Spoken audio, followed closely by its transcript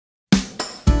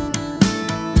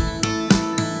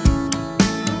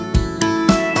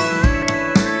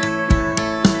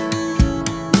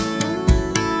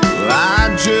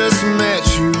just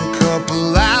met you a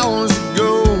couple hours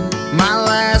ago. My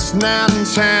last night in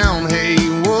town, hey,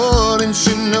 wouldn't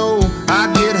you know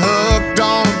I get hooked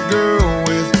on a girl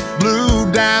with blue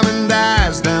diamond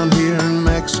eyes down here in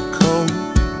Mexico.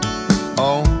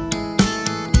 Oh,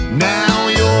 now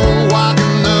you're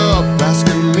walking up,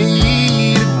 asking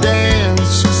me to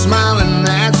dance, smiling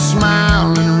that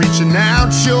smile and reaching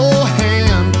out your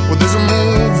hand. Well, there's a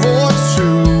move or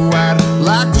two I'd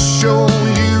like to show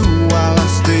you while I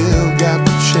still got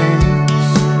the chance.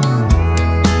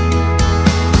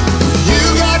 You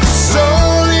got the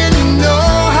soul and you know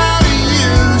how to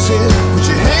use it. Put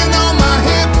your hand on my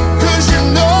hip, 'cause you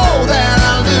know that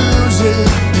I lose it.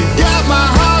 You got my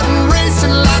heart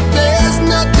racing like there's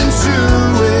nothing to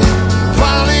it.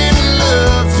 Falling in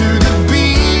love to the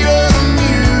beat of the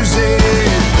music.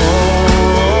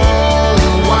 Oh,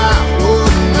 why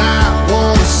wouldn't I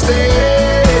wanna stay?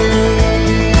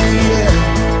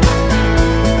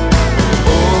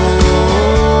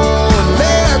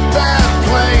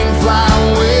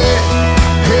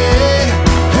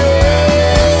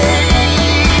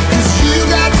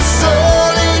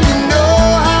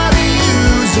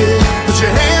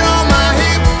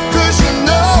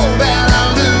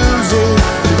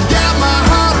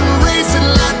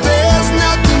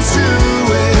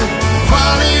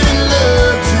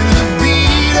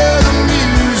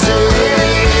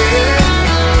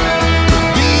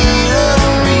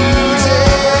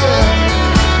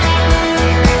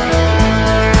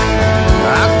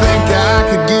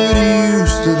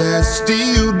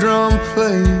 Steel drum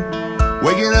play,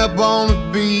 waking up on the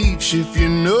beach, if you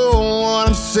know what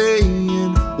I'm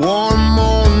saying. One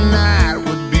more night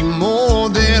would be more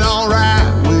than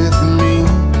alright with me.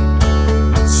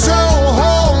 So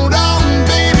hold on,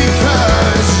 baby,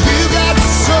 'cause you got the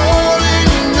soul and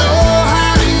you know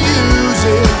how to use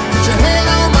it. Put your hand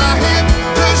on my hip,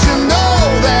 'cause you know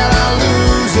that I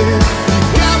lose it.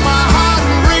 You got my heart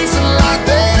racing like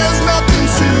there's nothing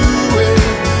to it.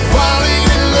 Falling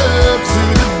in love to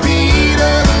the beat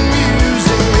of the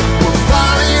music. We're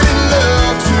falling in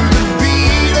love to the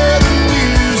beat of the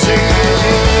music.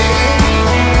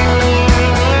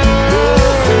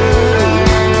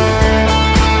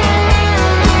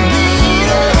 Beat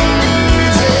of the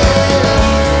music.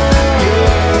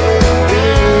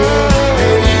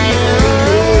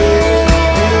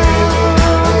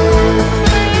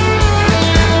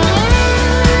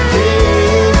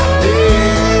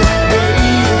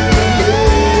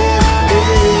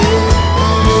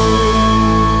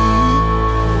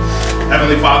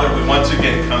 Heavenly Father, we once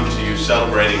again come to you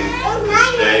celebrating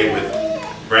this day with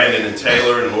Brandon and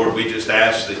Taylor, and Lord, we just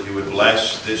ask that you would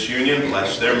bless this union,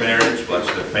 bless their marriage, bless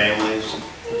their families.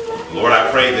 Lord,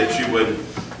 I pray that you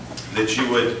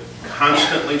would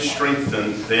constantly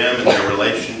strengthen them in their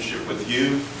relationship with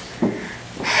you,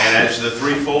 and as the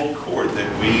threefold cord that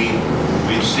we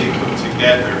see put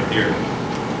together here.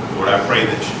 Lord, I pray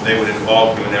that they would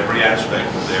involve you in every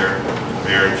aspect of their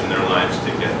marriage and their lives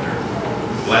together.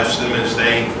 Bless them as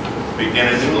they begin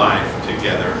a new life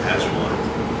together as one.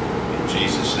 In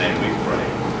Jesus' name we pray.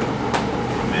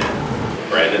 Amen.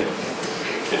 Brandon,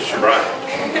 kiss your bride.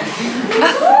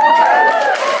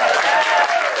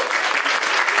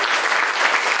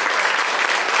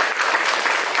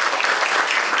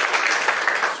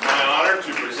 It's my honor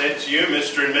to present to you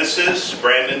Mr. and Mrs.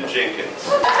 Brandon Jenkins.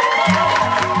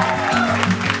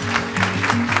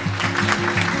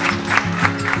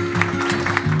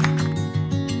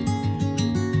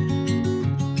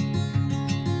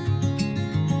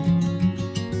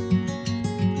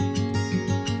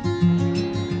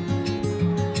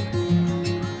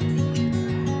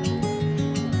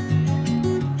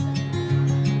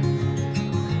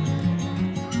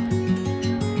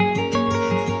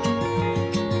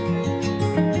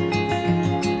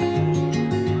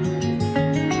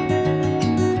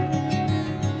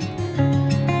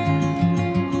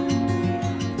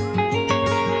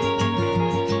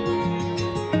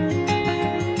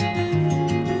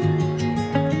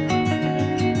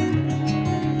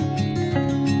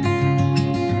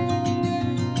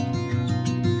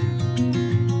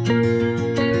 Music.